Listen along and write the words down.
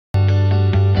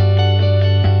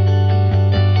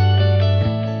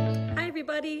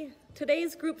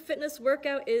Today's group fitness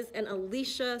workout is an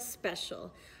Alicia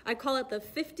special. I call it the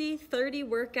 50-30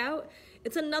 workout.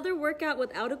 It's another workout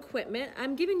without equipment.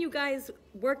 I'm giving you guys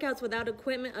workouts without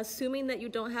equipment, assuming that you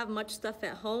don't have much stuff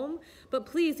at home. But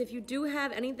please, if you do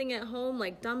have anything at home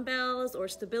like dumbbells or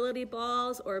stability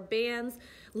balls or bands,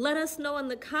 let us know in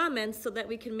the comments so that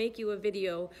we can make you a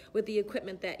video with the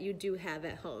equipment that you do have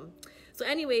at home. So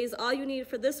anyways, all you need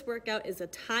for this workout is a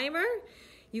timer.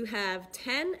 You have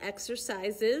 10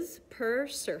 exercises per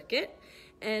circuit,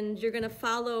 and you're gonna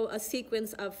follow a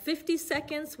sequence of 50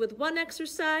 seconds with one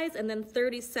exercise and then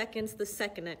 30 seconds the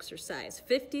second exercise.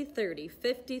 50-30,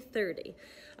 50-30.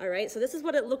 All right, so this is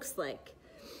what it looks like.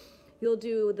 You'll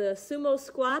do the sumo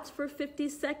squats for 50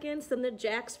 seconds, then the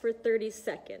jacks for 30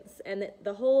 seconds. And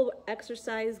the whole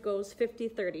exercise goes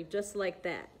 50-30, just like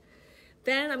that.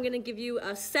 Then I'm gonna give you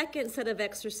a second set of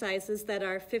exercises that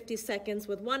are 50 seconds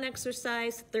with one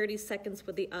exercise, 30 seconds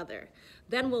with the other.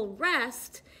 Then we'll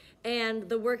rest, and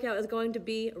the workout is going to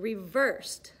be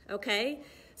reversed, okay?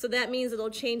 So that means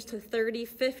it'll change to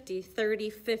 30-50,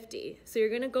 30-50. So you're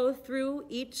gonna go through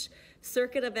each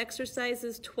circuit of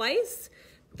exercises twice.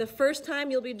 The first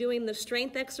time you'll be doing the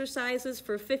strength exercises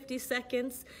for 50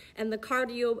 seconds and the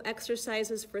cardio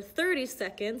exercises for 30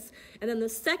 seconds. And then the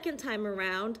second time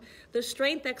around, the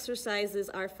strength exercises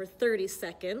are for 30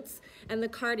 seconds and the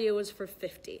cardio is for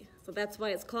 50. So that's why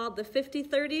it's called the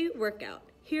 50-30 workout.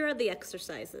 Here are the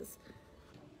exercises.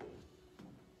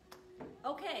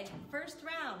 Okay, first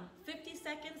round, 50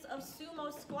 seconds of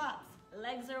sumo squats.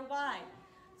 Legs are wide,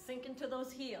 sink into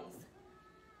those heels.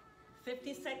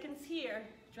 50 seconds here,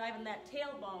 driving that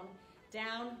tailbone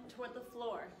down toward the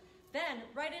floor. Then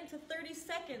right into 30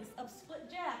 seconds of split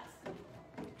jacks.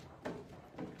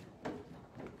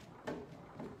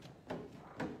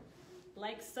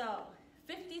 Like so.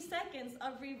 50 seconds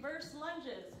of reverse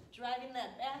lunges, driving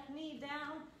that back knee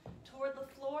down toward the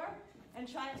floor and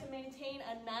trying to maintain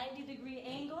a 90-degree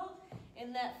angle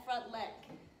in that front leg.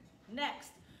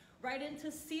 Next, right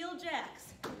into seal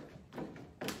jacks.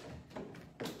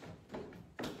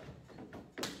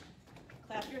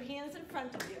 Clap your hands in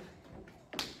front of you.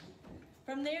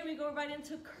 From there, we go right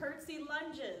into curtsy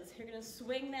lunges. You're gonna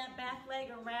swing that back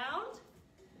leg around.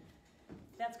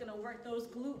 That's gonna work those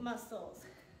glute muscles.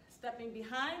 Stepping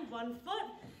behind, one foot,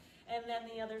 and then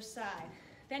the other side.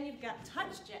 Then you've got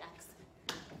touch jacks.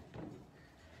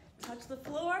 Touch the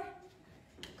floor,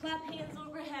 clap hands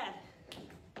overhead.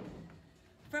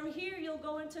 From here, you'll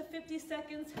go into 50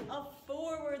 seconds of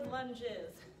forward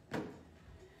lunges.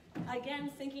 Again,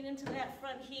 sinking into that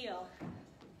front heel.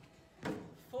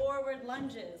 Forward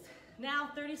lunges. Now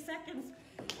 30 seconds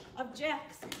of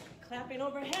jacks, clapping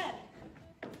overhead.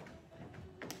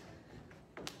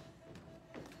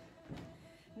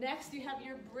 Next, you have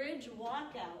your bridge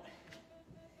walkout.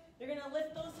 You're gonna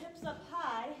lift those hips up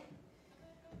high,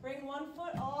 bring one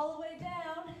foot all the way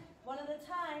down, one at a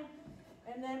time,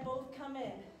 and then both come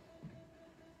in.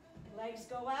 Legs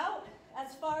go out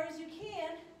as far as you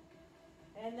can,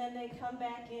 and then they come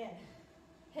back in.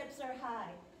 Hips are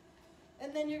high.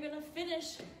 And then you're gonna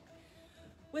finish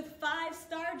with 5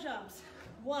 star jumps.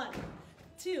 1,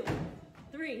 2,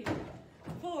 3,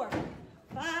 4,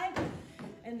 5,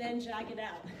 and then jog it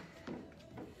out.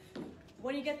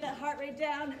 When you get that heart rate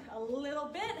down a little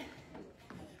bit,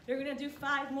 you're gonna do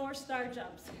 5 more star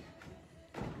jumps.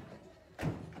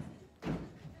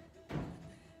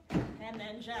 And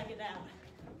then jog it out.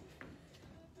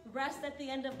 Rest at the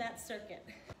end of that circuit.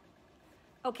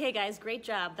 Okay guys, great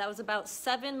job. That was about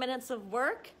 7 minutes of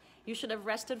work. You should have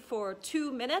rested for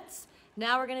 2 minutes.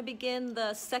 Now we're gonna begin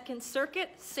the second circuit,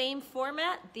 same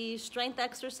format. The strength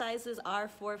exercises are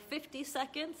for 50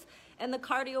 seconds and the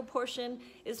cardio portion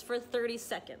is for 30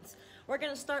 seconds. We're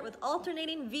gonna start with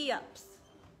alternating V-ups.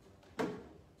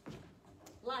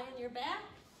 Lie on your back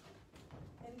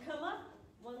and come up,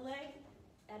 one leg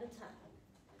at a time.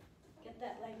 Get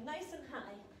that leg nice and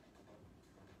high.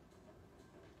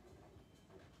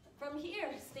 From here,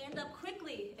 stand up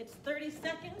quickly. It's 30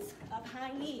 seconds of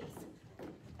high knees.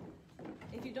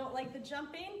 If you don't like the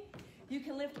jumping, you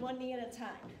can lift one knee at a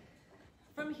time.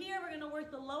 From here, we're gonna work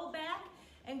the low back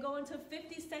and go into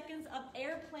 50 seconds of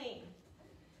airplane.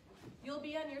 You'll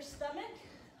be on your stomach,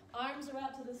 arms are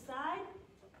out to the side.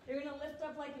 You're gonna lift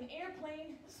up like an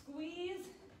airplane, squeeze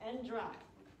and drop.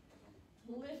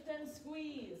 Lift and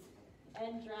squeeze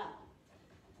and drop.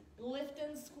 Lift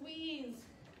and squeeze.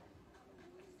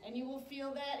 And you will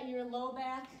feel that in your low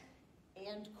back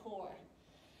and core.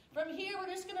 From here, we're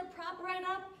just gonna prop right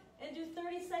up and do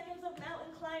 30 seconds of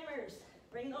mountain climbers.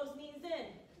 Bring those knees in.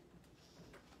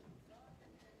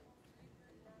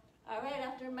 All right,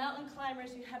 after mountain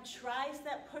climbers, you have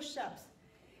tricep push-ups.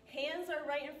 Hands are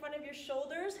right in front of your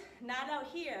shoulders, not out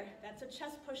here. That's a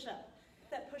chest push-up.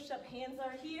 That push-up, hands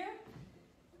are here.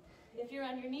 If you're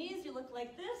on your knees, you look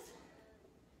like this.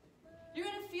 You're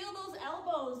gonna feel those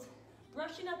elbows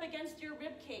brushing up against your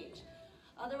rib cage.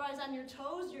 Otherwise, on your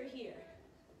toes, you're here.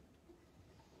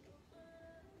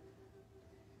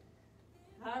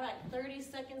 All right, 30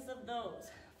 seconds of those,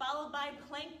 followed by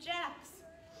plank jacks.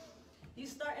 You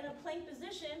start in a plank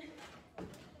position,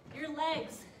 your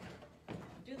legs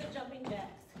do the jumping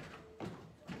jacks.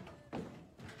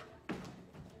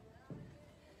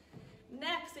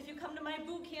 Next, if you come to my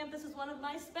boot camp, this is one of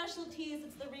my specialties.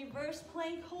 It's the reverse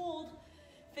plank hold.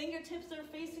 Fingertips are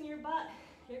facing your butt.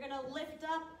 You're gonna lift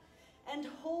up and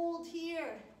hold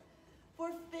here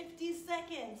for 50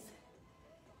 seconds.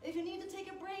 If you need to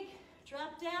take a break,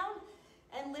 drop down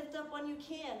and lift up when you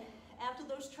can. After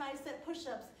those tricep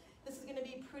push-ups, this is gonna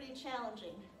be pretty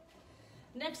challenging.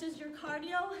 Next is your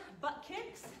cardio, butt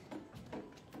kicks.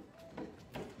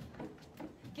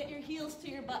 Get your heels to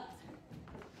your butt.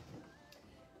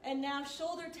 And now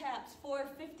shoulder taps for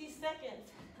 50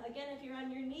 seconds. Again, if you're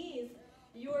on your knees,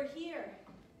 you're here.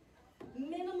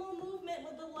 Minimal movement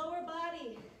with the lower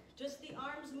body. Just the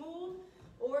arms move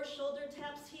or shoulder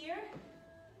taps here.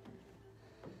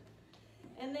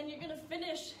 And then you're gonna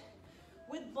finish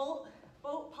with boat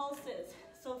pulses.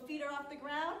 So feet are off the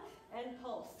ground and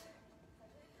pulse.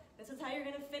 This is how you're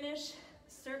gonna finish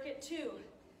circuit 2.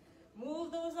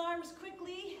 Move those arms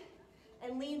quickly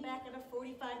and lean back at a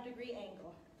 45-degree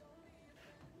angle.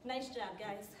 Nice job,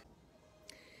 guys.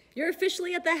 You're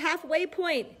officially at the halfway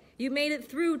point. You made it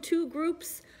through 2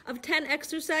 groups of 10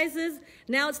 exercises.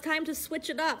 Now it's time to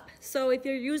switch it up. So if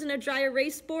you're using a dry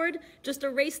erase board, just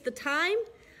erase the time.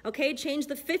 Okay, change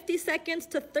the 50 seconds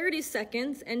to 30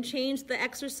 seconds and change the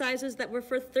exercises that were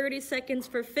for 30 seconds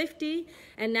for 50,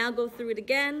 and now go through it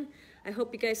again. I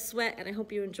hope you guys sweat and I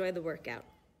hope you enjoy the workout.